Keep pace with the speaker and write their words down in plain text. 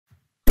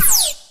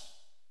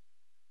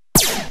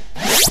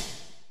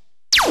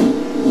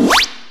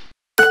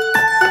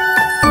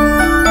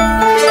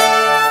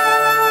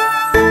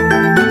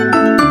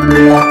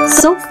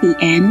Sophie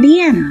and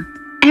Liyana,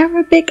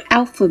 Arabic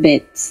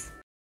alphabets.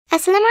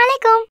 Assalamu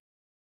alaikum.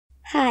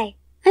 Hi,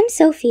 I'm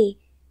Sophie,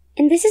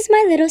 and this is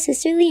my little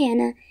sister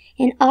Liyana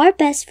and our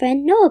best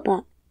friend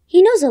Noabot.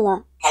 He knows a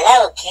lot.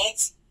 Hello,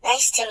 kids.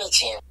 Nice to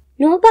meet you.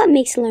 Noabot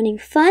makes learning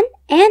fun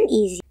and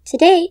easy.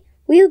 Today,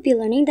 we will be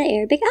learning the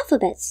Arabic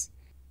alphabets.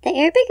 The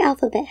Arabic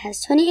alphabet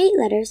has 28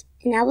 letters,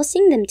 and I will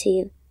sing them to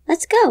you.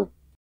 Let's go!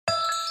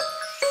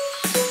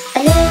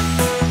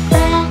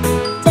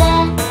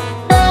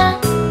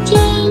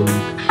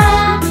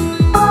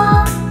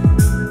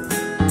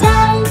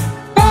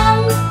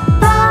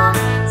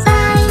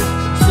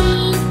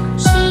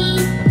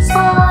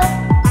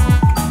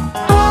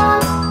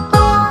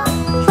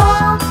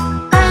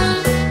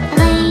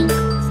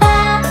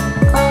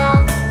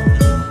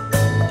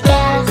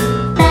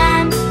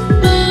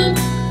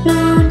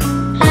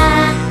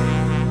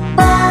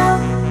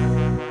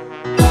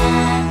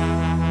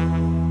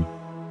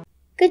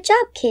 Good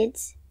job,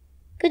 kids.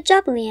 Good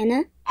job,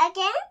 Liyana.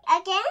 Again?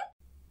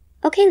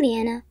 Okay,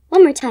 Liyana,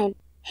 one more time.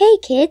 Hey,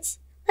 kids,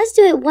 let's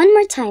do it one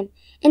more time.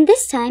 And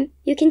this time,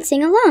 you can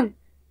sing along.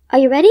 Are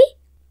you ready?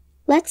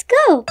 Let's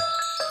go!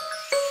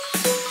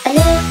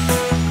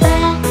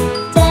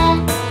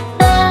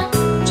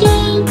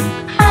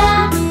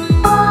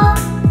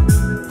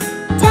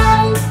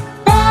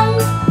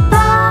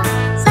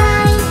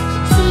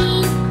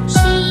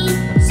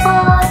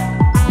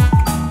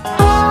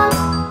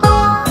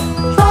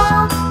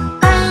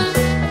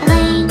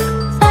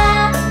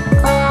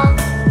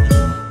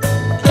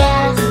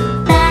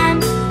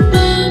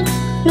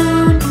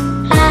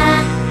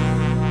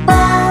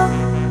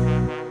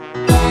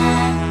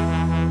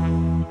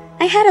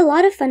 I had a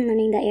lot of fun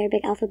learning the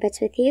Arabic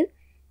alphabets with you.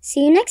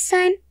 See you next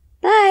time.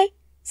 Bye.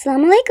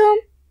 Assalamu alaikum.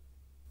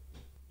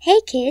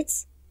 Hey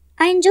kids,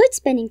 I enjoyed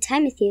spending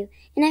time with you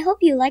and I hope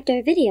you liked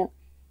our video.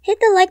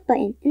 Hit the like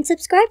button and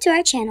subscribe to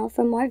our channel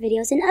for more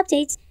videos and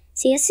updates.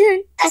 See you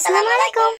soon. Assalamu alaikum.